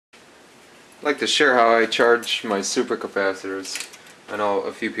I'd like to share how I charge my supercapacitors. I know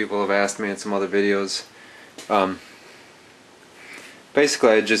a few people have asked me in some other videos. Basically,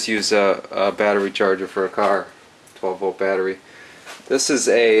 I just use a battery charger for a car, 12-volt battery. This is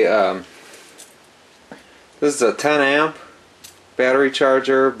a 10 amp battery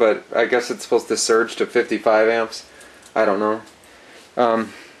charger, but I guess it's supposed to surge to 55 amps. I don't know.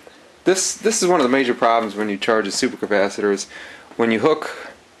 This is one of the major problems when you charge a supercapacitor is when you hook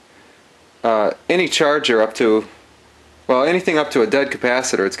any charger up to, well, anything up to a dead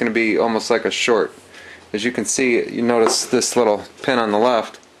capacitor, it's going to be almost like a short. As you can see, you notice this little pin on the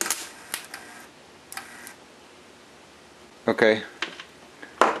left. Okay,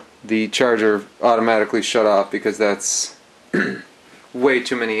 the charger automatically shut off because that's way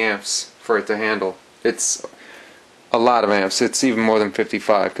too many amps for it to handle. It's a lot of amps. It's even more than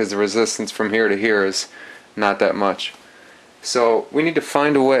 55 because the resistance from here to here is not that much. So we need to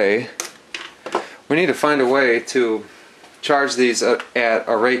find a way. We need to find a way to charge these at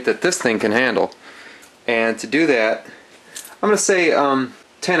a rate that this thing can handle. And to do that, I'm going to say 10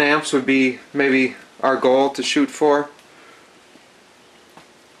 amps would be maybe our goal to shoot for.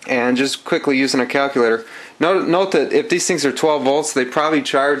 And just quickly using a calculator, note that if these things are 12 volts, they probably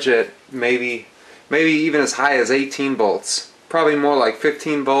charge at maybe even as high as 18 volts. Probably more like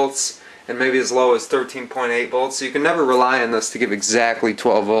 15 volts and maybe as low as 13.8 volts. So you can never rely on this to give exactly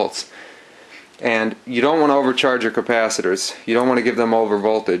 12 volts. And you don't want to overcharge your capacitors. You don't want to give them over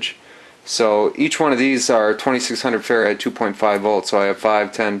voltage. So each one of these are 2600 farad 2.5 volts. So I have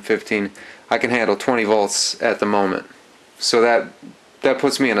 5, 10, 15. I can handle 20 volts at the moment. So that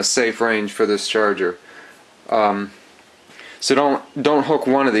puts me in a safe range for this charger. So don't hook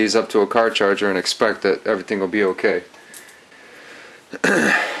one of these up to a car charger and expect that everything will be okay.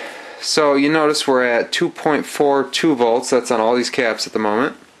 So you notice we're at 2.42 volts. That's on all these caps at the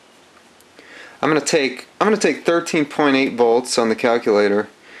moment. I'm going to take 13.8 volts on the calculator.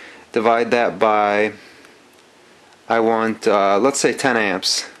 Divide that by, I want let's say 10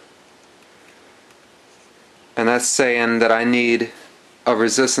 amps. And that's saying that I need a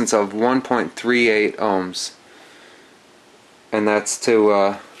resistance of 1.38 ohms, and that's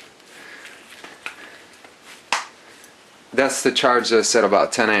to charge this at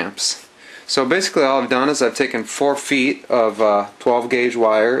about 10 amps. So basically all I've done is I've taken 4 feet of 12 gauge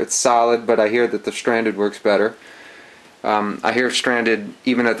wire. It's solid, but I hear that the stranded works better. I hear stranded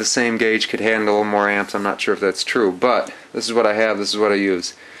even at the same gauge could handle more amps. I'm not sure if that's true, but this is what I have, this is what I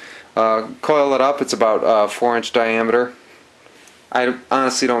use. Coil it up, it's about 4-inch diameter. I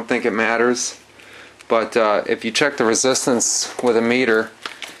honestly don't think it matters, but if you check the resistance with a meter,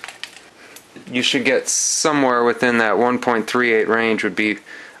 you should get somewhere within that 1.38 range would be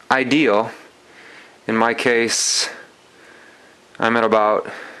ideal. In my case, I'm at about,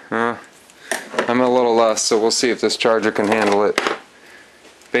 I'm a little less, so we'll see if this charger can handle it.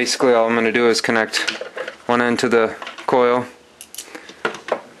 Basically all I'm going to do is connect one end to the coil,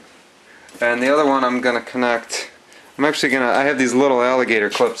 and the other one I'm going to connect, I have these little alligator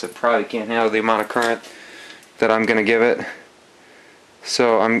clips that probably can't handle the amount of current that I'm going to give it.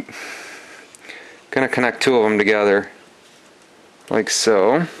 So I'm going to connect 2 of them together, like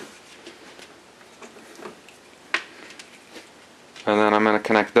so. And then I'm going to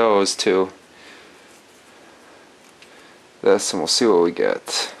connect those to this, and we'll see what we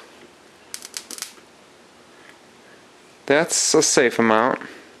get. That's a safe amount.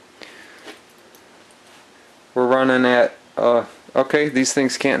 We're running at, okay, these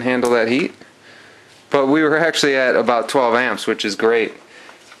things can't handle that heat, but we were actually at about 12 amps, which is great.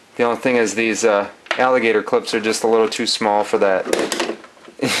 The only thing is these alligator clips are just a little too small for that.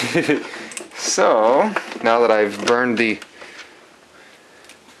 So, now that I've burned the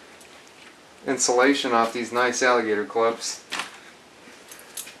insulation off these nice alligator clips,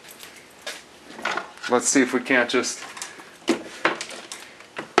 let's see if we can't just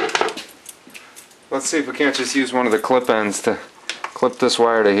use one of the clip ends to clip this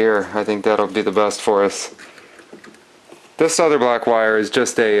wire to here. I think that'll be the best for us. This other black wire is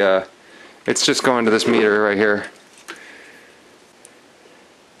just a it's just going to this meter right here.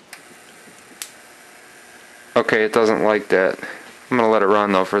 Okay, it doesn't like that. I'm gonna let it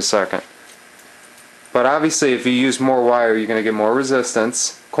run though for a second. But obviously if you use more wire, you're gonna get more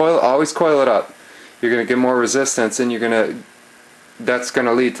resistance. Always coil it up. You're gonna get more resistance, and that's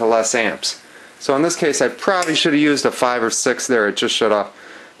gonna lead to less amps. So in this case, I probably should have used a 5 or 6 there. It just shut off.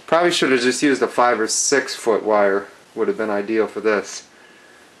 Probably should have just used a 5 or 6 foot wire. Would have been ideal for this.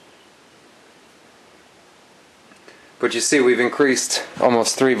 But you see, we've increased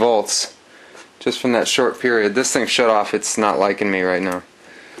almost 3 volts just from that short period. This thing shut off. It's not liking me right now.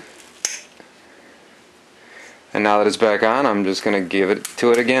 And now that it's back on, I'm just going to give it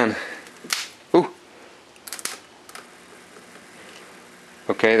to it again. Ooh.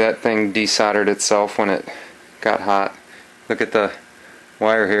 Okay, that thing desoldered itself when it got hot. Look at the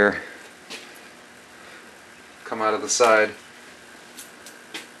wire here come out of the side.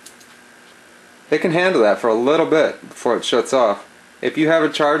 It can handle that for a little bit before it shuts off. If you have a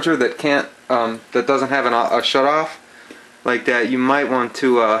charger that can't, that doesn't have a shut off like that, you might want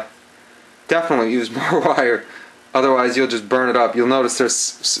to definitely use more wire. Otherwise, you'll just burn it up. You'll notice there's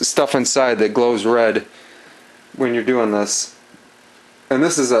stuff inside that glows red when you're doing this. And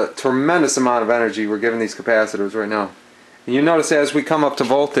this is a tremendous amount of energy we're giving these capacitors right now. And you notice as we come up to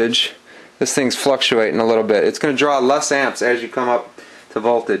voltage, this thing's fluctuating a little bit. It's going to draw less amps as you come up to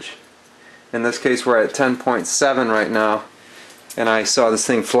voltage. In this case, we're at 10.7 right now, and I saw this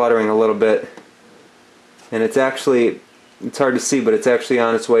thing fluttering a little bit. And it's actually, it's hard to see, but it's actually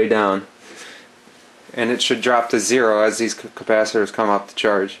on its way down. And it should drop to 0 as these capacitors come up to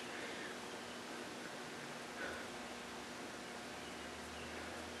charge.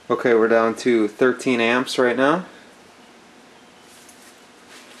 Okay, we're down to 13 amps right now.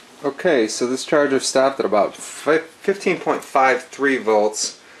 Okay, so this charger stopped at about 15.53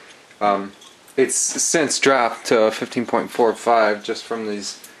 volts. It's since dropped to 15.45 just from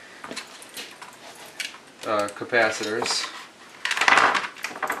these capacitors.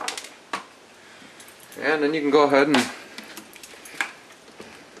 And then you can go ahead and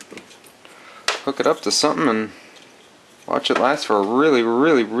hook it up to something and watch it last for a really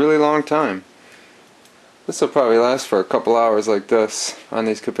long time. This will probably last for a couple hours like this on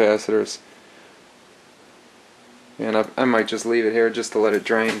these capacitors. And I might just leave it here just to let it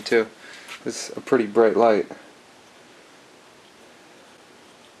drain too. It's a pretty bright light.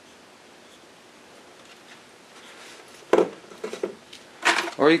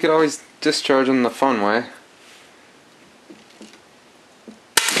 Or you could always discharge them the fun way.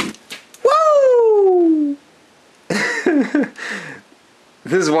 Woo!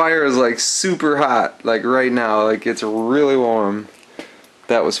 This wire is like super hot, like right now, like it's really warm.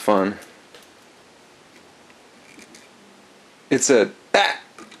 That was fun. It's a